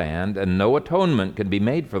defiles the land, and no atonement can be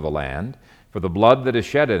made for the land, for the blood that is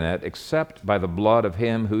shed in it, except by the blood of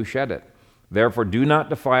him who shed it. Therefore do not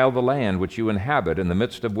defile the land which you inhabit, in the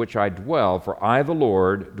midst of which I dwell, for I, the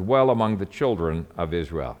Lord, dwell among the children of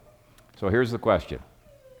Israel." So here's the question.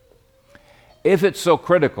 If it's so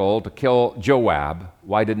critical to kill Joab,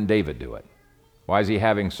 why didn't David do it? Why is he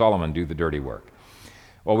having Solomon do the dirty work?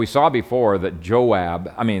 Well, we saw before that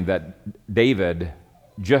David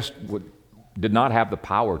just did not have the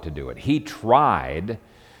power to do it. He tried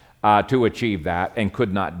to achieve that and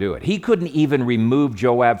could not do it. He couldn't even remove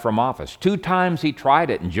Joab from office. 2 times he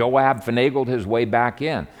tried it, and Joab finagled his way back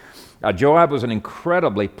in. Joab was an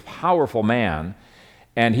incredibly powerful man,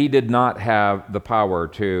 and he did not have the power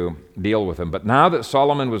to deal with him. But now that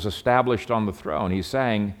Solomon was established on the throne, he's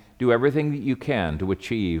saying, do everything that you can to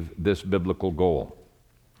achieve this biblical goal.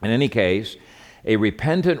 In any case, a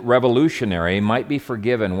repentant revolutionary might be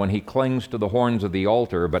forgiven when he clings to the horns of the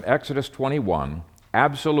altar, but Exodus 21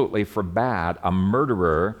 absolutely forbade a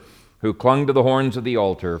murderer who clung to the horns of the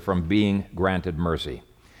altar from being granted mercy.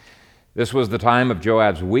 This was the time of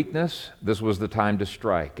Joab's weakness. This was the time to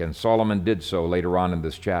strike, and Solomon did so later on in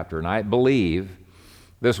this chapter. And I believe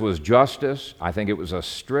this was justice. I think it was a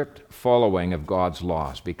strict following of God's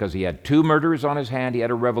laws, because he had 2 murders on his hand, he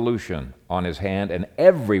had a revolution on his hand, and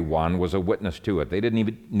everyone was a witness to it. They didn't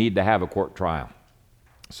even need to have a court trial.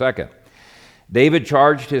 Second, David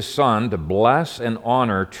charged his son to bless and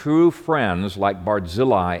honor true friends like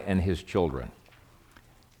Barzillai and his children.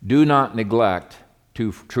 Do not neglect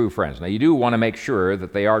true friends. Now, you do want to make sure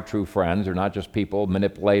that they are true friends. They're not just people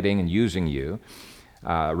manipulating and using you.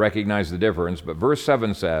 Recognize the difference. But verse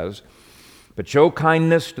 7 says, "But show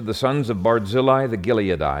kindness to the sons of Barzillai the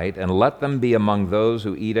Gileadite, and let them be among those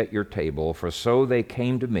who eat at your table, for so they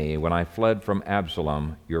came to me when I fled from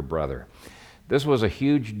Absalom, your brother." This was a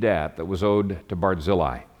huge debt that was owed to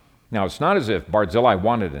Barzillai. Now, it's not as if Barzillai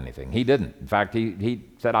wanted anything. He didn't. In fact, he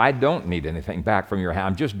said, I don't need anything back from your hand.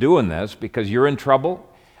 I'm just doing this because you're in trouble.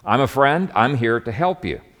 I'm a friend. I'm here to help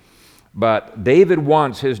you. But David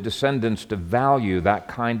wants his descendants to value that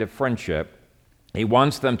kind of friendship. He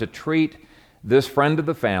wants them to treat this friend of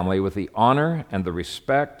the family with the honor and the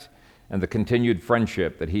respect and the continued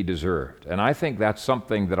friendship that he deserved. And I think that's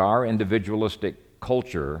something that our individualistic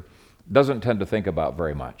culture doesn't tend to think about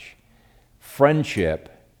very much.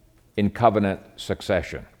 Friendship in covenant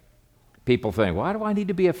succession. People think, why do I need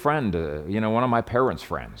to be a friend to, one of my parents'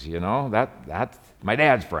 friends? That's my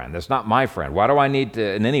dad's friend. That's not my friend. Why do I need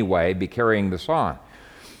to, in any way, be carrying this on?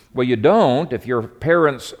 Well, you don't if your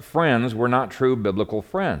parents' friends were not true biblical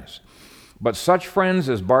friends. But such friends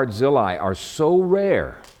as Barzillai are so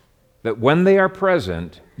rare that when they are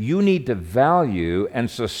present, you need to value and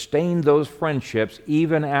sustain those friendships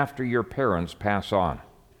even after your parents pass on.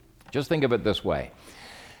 Just think of it this way.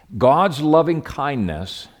 God's loving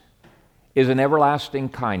kindness is an everlasting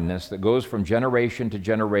kindness that goes from generation to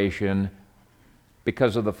generation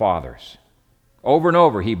because of the fathers. Over and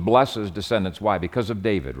over, he blesses descendants. Why? Because of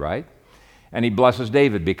David, right? And he blesses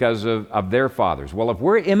David because of their fathers. Well, if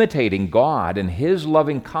we're imitating God and his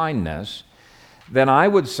loving kindness, then I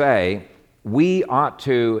would say we ought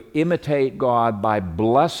to imitate God by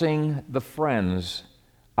blessing the friends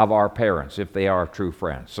of our parents, if they are true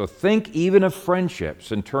friends. So think even of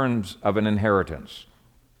friendships in terms of an inheritance.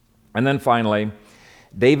 And then finally,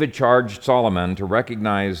 David charged Solomon to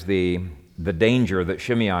recognize the danger that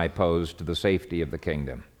Shimei posed to the safety of the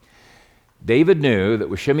kingdom. David knew that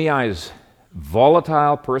with Shimei's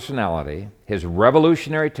volatile personality, his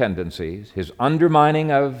revolutionary tendencies, his undermining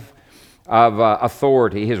of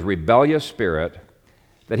authority, his rebellious spirit,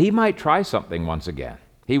 that he might try something once again.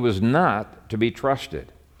 He was not to be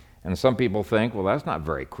trusted. And some people think, well, that's not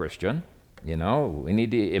very Christian. We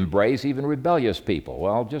need to embrace even rebellious people.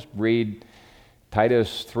 Well, just read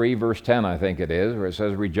Titus 3, verse 10, I think it is, where it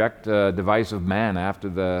says, reject the device of man after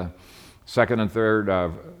the second and third,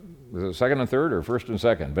 was it second and third or first and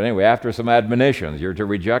second? But anyway, after some admonitions, you're to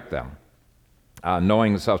reject them,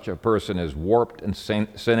 knowing such a person is warped and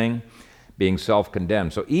sinning, being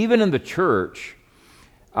self-condemned. So even in the church,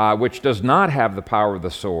 which does not have the power of the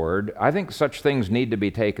sword, I think such things need to be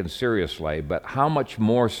taken seriously, but how much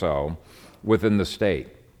more so within the state?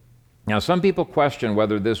 Now, some people question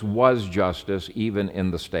whether this was justice even in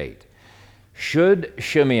the state. Should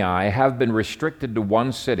Shimei have been restricted to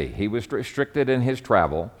one city? He was restricted in his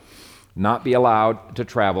travel, not be allowed to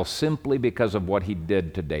travel simply because of what he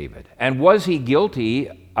did to David. And was he guilty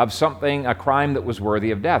of something, a crime that was worthy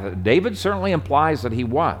of death? David certainly implies that he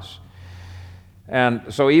was.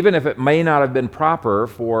 And so even if it may not have been proper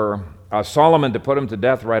for Solomon to put him to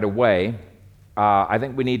death right away, I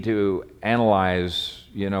think we need to analyze,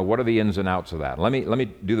 what are the ins and outs of that. Let me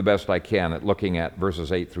do the best I can at looking at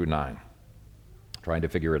verses 8 through 9, trying to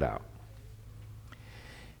figure it out.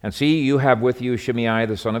 And see, you have with you Shimei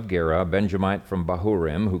the son of Gera, a Benjamite from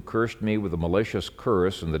Bahurim, who cursed me with a malicious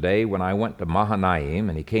curse in the day when I went to Mahanaim,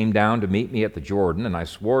 and he came down to meet me at the Jordan, and I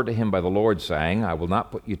swore to him by the Lord, saying, I will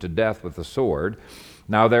not put you to death with the sword.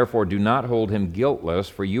 Now therefore do not hold him guiltless,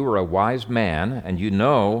 for you are a wise man, and you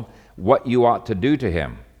know what you ought to do to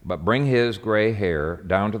him, but bring his gray hair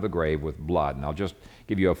down to the grave with blood. And I'll just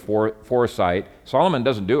give you a foresight. Solomon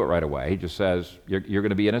doesn't do it right away. He just says, you're going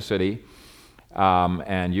to be in a city,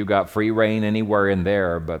 and you got free reign anywhere in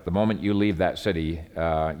there, but the moment you leave that city,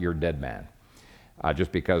 you're a dead man,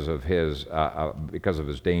 just because of his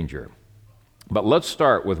danger. But let's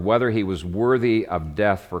start with whether he was worthy of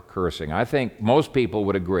death for cursing. I think most people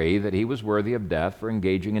would agree that he was worthy of death for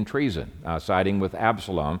engaging in treason, siding with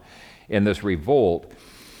Absalom in this revolt.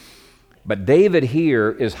 But David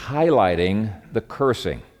here is highlighting the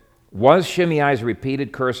cursing. Was Shimei's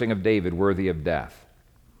repeated cursing of David worthy of death?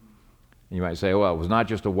 You might say, well, it was not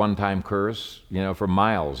just a one-time curse. For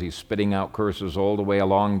miles he's spitting out curses all the way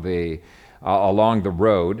along the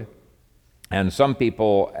road. And some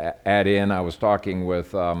people add in, I was talking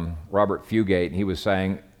with Robert Fugate, and he was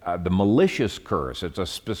saying the malicious curse, it's a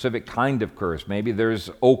specific kind of curse. Maybe there's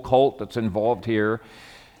occult that's involved here.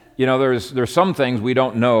 There's some things we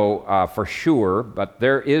don't know for sure, but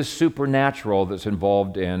there is supernatural that's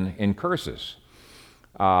involved in curses.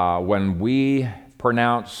 When we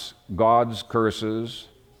pronounce God's curses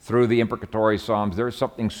through the imprecatory psalms, there's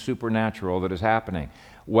something supernatural that is happening.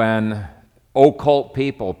 When occult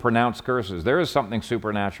people pronounce curses, there is something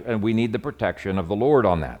supernatural, and we need the protection of the Lord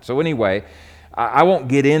on that. So anyway, I won't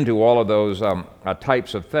get into all of those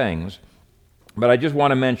types of things, but I just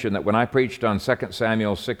want to mention that when I preached on 2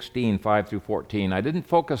 Samuel 16, 5 through 14, I didn't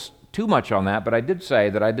focus too much on that, but I did say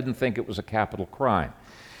that I didn't think it was a capital crime.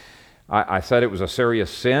 I said it was a serious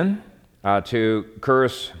sin to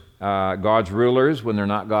curse God's rulers when they're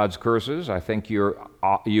not God's curses. I think you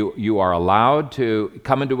are allowed to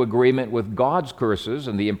come into agreement with God's curses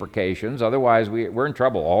and the imprecations. Otherwise, we're in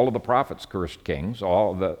trouble. All of the prophets cursed kings.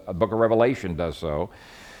 All the book of Revelation does so.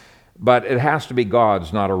 But it has to be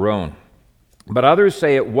God's, not our own. But others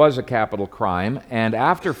say it was a capital crime, and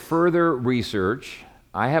after further research,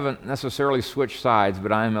 I haven't necessarily switched sides,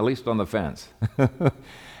 but I'm at least on the fence.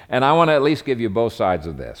 And I want to at least give you both sides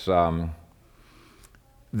of this.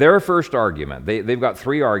 Their first argument, they've got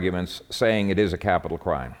three arguments saying it is a capital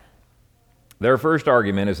crime. Their first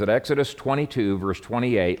argument is that Exodus 22, verse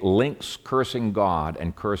 28, links cursing God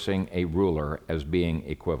and cursing a ruler as being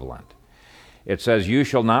equivalent. It says, "You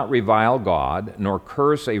shall not revile God, nor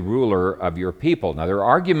curse a ruler of your people." Now, their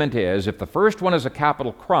argument is, if the first one is a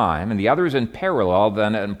capital crime and the other is in parallel,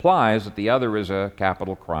 then it implies that the other is a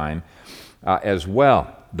capital crime as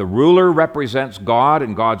well. The ruler represents God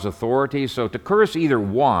and God's authority, so to curse either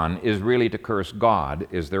one is really to curse God,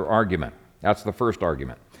 is their argument. That's the first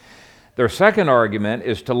argument. Their second argument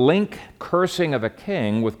is to link cursing of a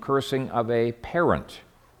king with cursing of a parent.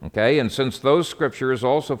 Okay, and since those scriptures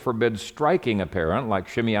also forbid striking a parent, like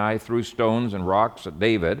Shimei threw stones and rocks at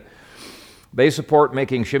David, they support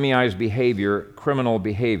making Shimei's behavior criminal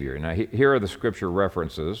behavior. Now, here are the scripture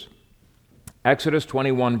references. Exodus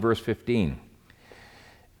 21, verse 15.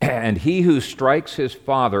 "And he who strikes his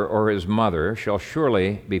father or his mother shall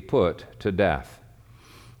surely be put to death."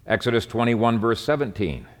 Exodus 21, verse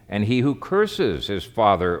 17. "And he who curses his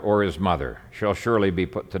father or his mother shall surely be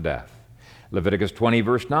put to death." Leviticus 20,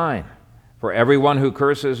 verse 9. "For everyone who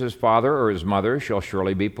curses his father or his mother shall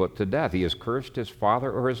surely be put to death. He has cursed his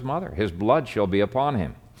father or his mother. His blood shall be upon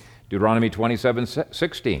him." Deuteronomy 27,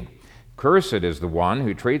 16. "Cursed is the one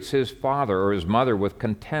who treats his father or his mother with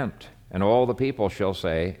contempt, and all the people shall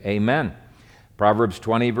say, Amen." Proverbs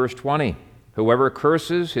 20, verse 20. "Whoever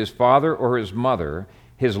curses his father or his mother,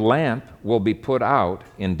 his lamp will be put out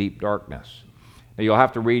in deep darkness." Now, you'll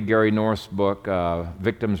have to read Gary North's book,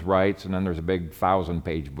 Victims' Rights, and then there's a big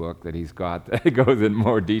 1,000-page book that he's got that goes in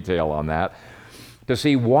more detail on that, to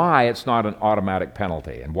see why it's not an automatic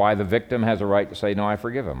penalty and why the victim has a right to say, "No, I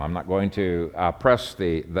forgive him. I'm not going to press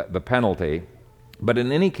the penalty." But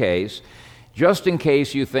in any case, just in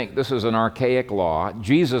case you think this is an archaic law,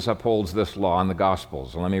 Jesus upholds this law in the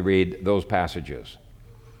Gospels. And let me read those passages.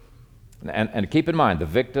 And keep in mind, the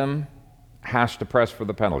victim has to press for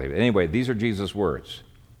the penalty. But anyway, these are Jesus' words.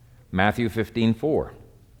 Matthew 15:4.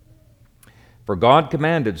 "For God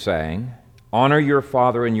commanded, saying, Honor your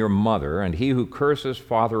father and your mother, and he who curses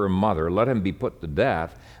father or mother, let him be put to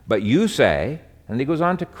death. But you say," and he goes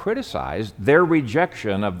on to criticize their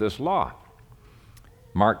rejection of this law.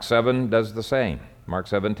 Mark 7 does the same. Mark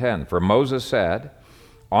 7:10. "For Moses said,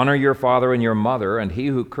 Honor your father and your mother, and he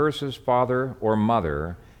who curses father or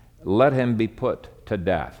mother, let him be put to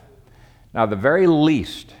death." Now, the very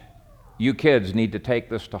least, you kids need to take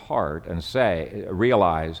this to heart and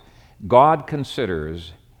realize, God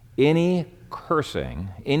considers any cursing,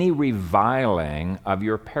 any reviling of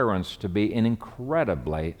your parents to be an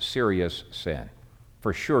incredibly serious sin.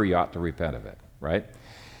 For sure, you ought to repent of it, right?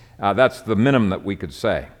 That's the minimum that we could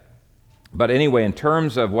say. But anyway, in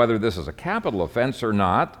terms of whether this is a capital offense or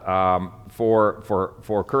not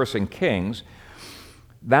for cursing kings,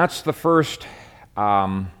 that's the first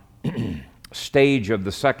stage of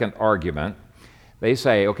the second argument. They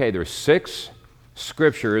say, okay, there's 6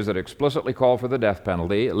 scriptures that explicitly call for the death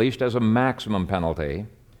penalty, at least as a maximum penalty.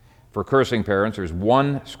 For cursing parents, there's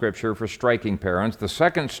 1 scripture for striking parents. The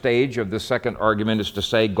second stage of this second argument is to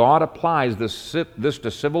say God applies this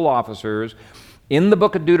to civil officers in the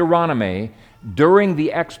book of Deuteronomy during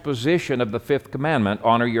the exposition of the 5th commandment,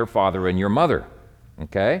 honor your father and your mother.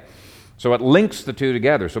 Okay? So it links the two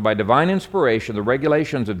together. So by divine inspiration, the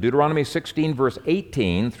regulations of Deuteronomy 16, verse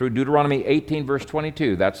 18 through Deuteronomy 18, verse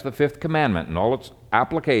 22, that's the 5th commandment and all its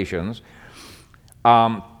applications.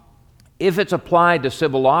 If it's applied to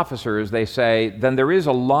civil officers, they say, then there is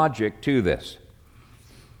a logic to this.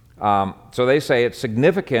 So they say it's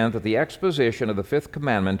significant that the exposition of the 5th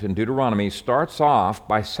commandment in Deuteronomy starts off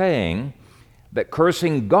by saying that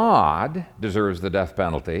cursing God deserves the death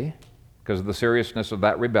penalty because of the seriousness of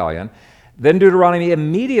that rebellion. Then Deuteronomy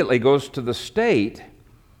immediately goes to the state,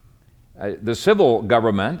 the civil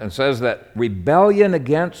government, and says that rebellion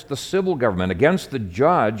against the civil government, against the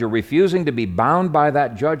judge, or refusing to be bound by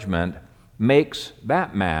that judgment, makes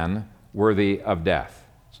that man worthy of death.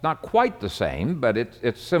 It's not quite the same, but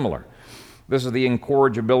it's similar. This is the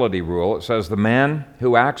incorrigibility rule. It says, the man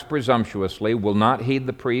who acts presumptuously will not heed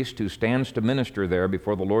the priest who stands to minister there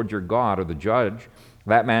before the Lord your God or the judge.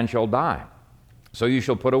 That man shall die. So you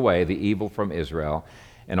shall put away the evil from Israel,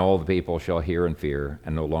 and all the people shall hear and fear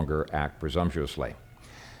and no longer act presumptuously.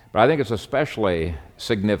 But I think it's especially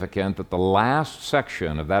significant that the last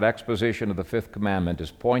section of that exposition of the fifth commandment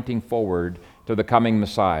is pointing forward to the coming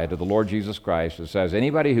Messiah, to the Lord Jesus Christ. It says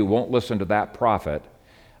anybody who won't listen to that prophet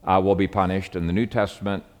will be punished, and the New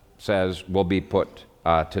Testament says will be put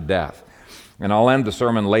to death. And I'll end the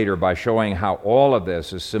sermon later by showing how all of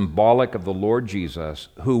this is symbolic of the Lord Jesus,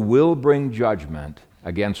 who will bring judgment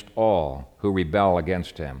against all who rebel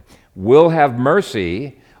against him, will have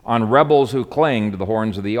mercy on rebels who cling to the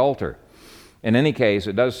horns of the altar. In any case,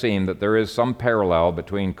 it does seem that there is some parallel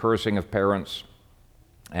between cursing of parents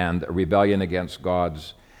and rebellion against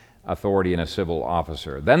God's authority in a civil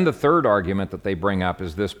officer. Then the third argument that they bring up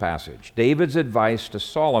is this passage. David's advice to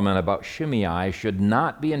Solomon about Shimei should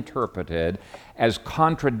not be interpreted as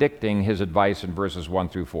contradicting his advice in verses 1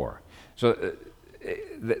 through 4. So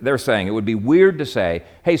they're saying it would be weird to say,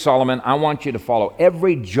 hey, Solomon, I want you to follow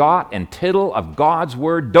every jot and tittle of God's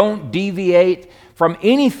word. Don't deviate from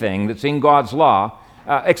anything that's in God's law,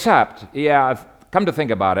 except, come to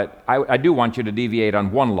think about it, I do want you to deviate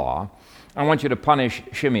on one law. I want you to punish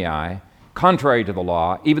Shimei contrary to the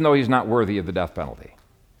law, even though he's not worthy of the death penalty.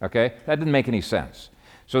 Okay? That didn't make any sense.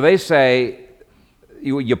 So they say,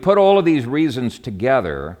 you put all of these reasons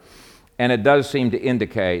together, and it does seem to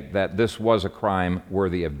indicate that this was a crime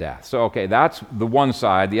worthy of death. So, okay, that's the one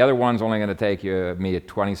side. The other one's only going to take me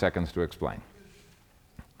 20 seconds to explain.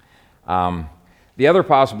 The other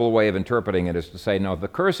possible way of interpreting it is to say, no, the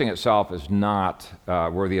cursing itself is not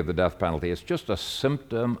worthy of the death penalty. It's just a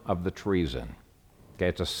symptom of the treason. Okay,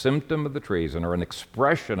 it's a symptom of the treason or an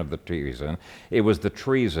expression of the treason. It was the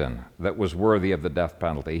treason that was worthy of the death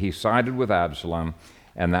penalty. He sided with Absalom,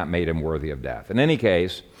 and that made him worthy of death. In any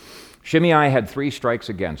case, Shimei had 3 strikes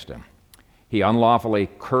against him. He unlawfully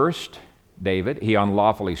cursed David, he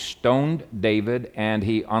unlawfully stoned David, and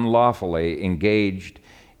he unlawfully engaged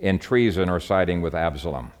in treason or siding with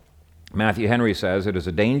Absalom. Matthew Henry says, it is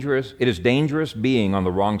dangerous being on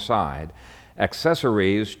the wrong side.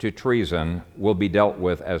 Accessories to treason will be dealt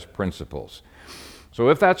with as principles. So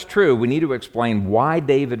if that's true, we need to explain why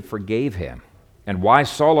David forgave him and why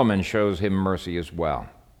Solomon shows him mercy as well.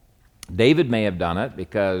 David may have done it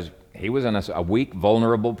because he was in a weak,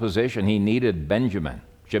 vulnerable position. He needed Benjamin,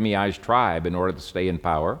 Shimei's tribe, in order to stay in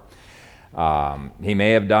power. He may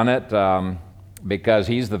have done it because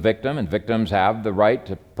he's the victim, and victims have the right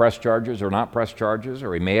to press charges or not press charges,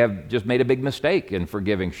 or he may have just made a big mistake in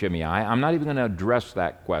forgiving Shimei. I'm not even going to address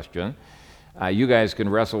that question. You guys can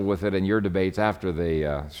wrestle with it in your debates after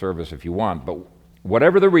the service if you want, but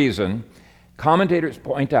whatever the reason, commentators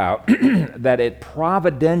point out that it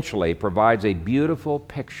providentially provides a beautiful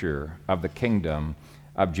picture of the kingdom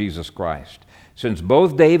of Jesus Christ. Since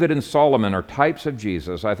both David and Solomon are types of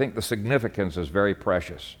Jesus, I think the significance is very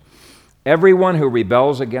precious. Everyone who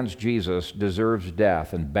rebels against Jesus deserves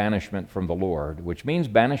death and banishment from the Lord, which means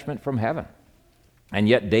banishment from heaven. And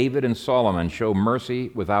yet David and Solomon show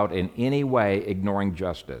mercy without in any way ignoring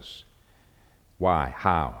justice. Why?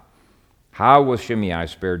 How? How was Shimei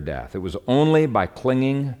spared death? It was only by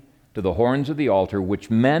clinging to the horns of the altar,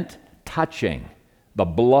 which meant touching the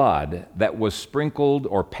blood that was sprinkled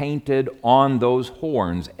or painted on those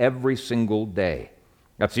horns every single day.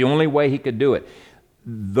 That's the only way he could do it.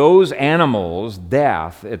 Those animals'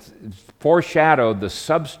 death, it's foreshadowed the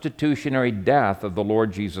substitutionary death of the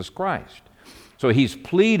Lord Jesus Christ. So he's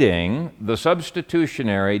pleading the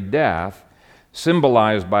substitutionary death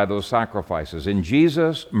symbolized by those sacrifices. In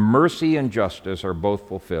Jesus, mercy and justice are both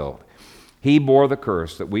fulfilled. He bore the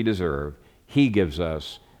curse that we deserve. He gives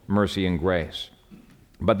us mercy and grace.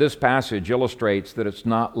 But this passage illustrates that it's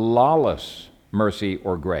not lawless mercy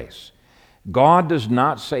or grace. God does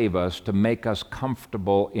not save us to make us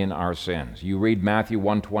comfortable in our sins. You read Matthew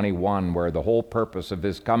 1:21, where the whole purpose of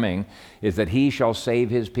his coming is that he shall save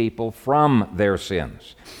his people from their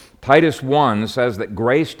sins. Titus 1 says that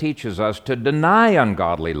grace teaches us to deny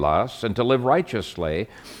ungodly lusts and to live righteously.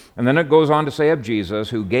 And then it goes on to say of Jesus,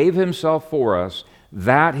 who gave himself for us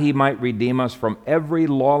that he might redeem us from every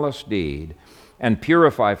lawless deed and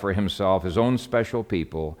purify for himself his own special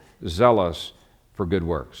people, zealous for good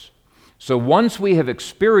works. So once we have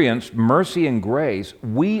experienced mercy and grace,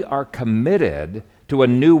 we are committed to a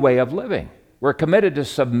new way of living. We're committed to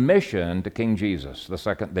submission to King Jesus, the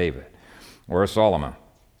second David, or Solomon.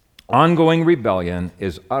 Ongoing rebellion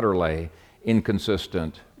is utterly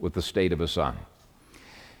inconsistent with the state of a son.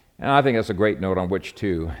 And I think that's a great note on which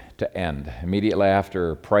to end. Immediately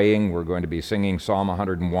after praying, we're going to be singing Psalm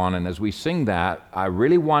 101. And as we sing that, I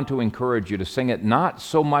really want to encourage you to sing it not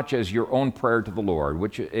so much as your own prayer to the Lord,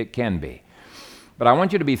 which it can be, but I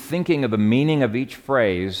want you to be thinking of the meaning of each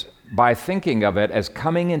phrase by thinking of it as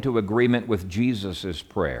coming into agreement with Jesus'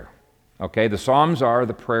 prayer. Okay, the Psalms are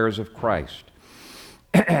the prayers of Christ.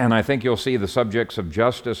 And I think you'll see the subjects of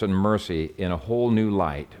justice and mercy in a whole new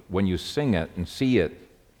light when you sing it and see it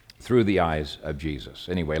through the eyes of Jesus.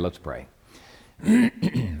 Anyway, let's pray.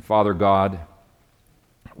 Father God,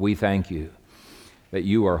 we thank you that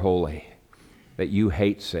you are holy, that you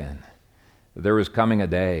hate sin. There is coming a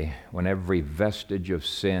day when every vestige of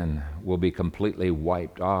sin will be completely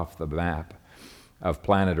wiped off the map of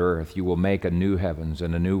planet Earth. You will make a new heavens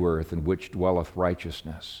and a new earth in which dwelleth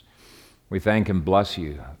righteousness. We thank and bless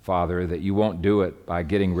you, Father, that you won't do it by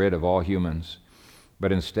getting rid of all humans,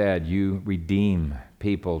 but instead you redeem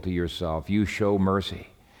people to yourself. You show mercy.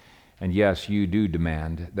 And yes, you do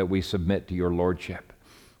demand that we submit to your lordship.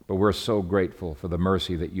 But we're so grateful for the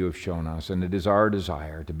mercy that you have shown us, and it is our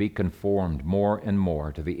desire to be conformed more and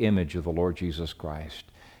more to the image of the Lord Jesus Christ.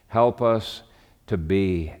 Help us to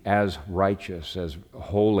be as righteous, as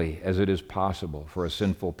holy as it is possible for a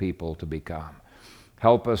sinful people to become.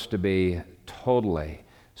 Help us to be totally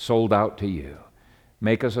sold out to you.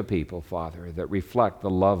 Make us a people, Father, that reflect the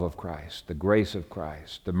love of Christ, the grace of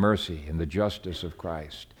Christ, the mercy and the justice of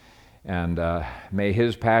Christ. And may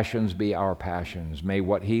his passions be our passions. May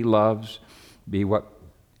what he loves be what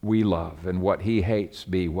we love, and what he hates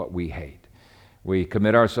be what we hate. We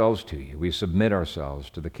commit ourselves to you. We submit ourselves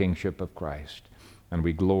to the kingship of Christ, and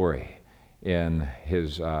we glory in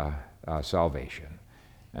his salvation.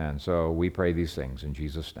 And so we pray these things in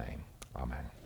Jesus' name. Amen.